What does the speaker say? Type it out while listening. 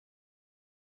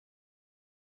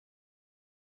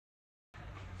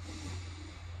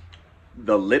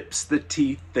The lips, the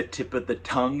teeth, the tip of the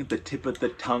tongue, the tip of the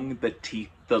tongue, the teeth,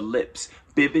 the lips.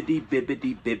 Bibbidi,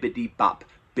 bibbidi, bibbidi, bop.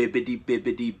 Bibbidi,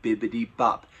 bibbidi, bibbidi,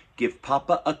 bop. Give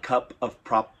Papa a cup of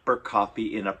proper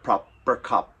coffee in a proper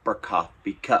copper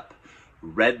coffee cup.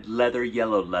 Red leather,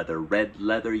 yellow leather, red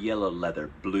leather, yellow leather,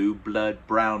 blue blood,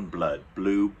 brown blood,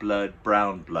 blue blood,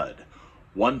 brown blood.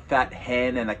 1 fat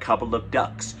hen and a couple of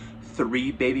ducks.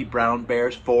 3 baby brown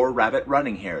bears, 4 rabbit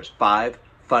running hares, 5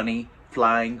 funny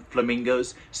flying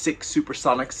flamingos, 6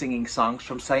 supersonics singing songs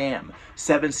from Siam,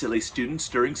 7 silly students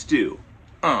stirring stew.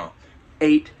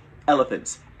 8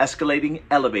 elephants escalating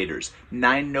elevators,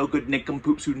 9 no-good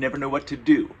nincompoops who never know what to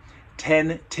do,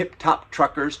 10 tip-top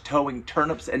truckers towing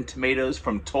turnips and tomatoes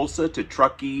from Tulsa to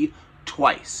Truckee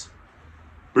twice.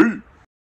 Peace.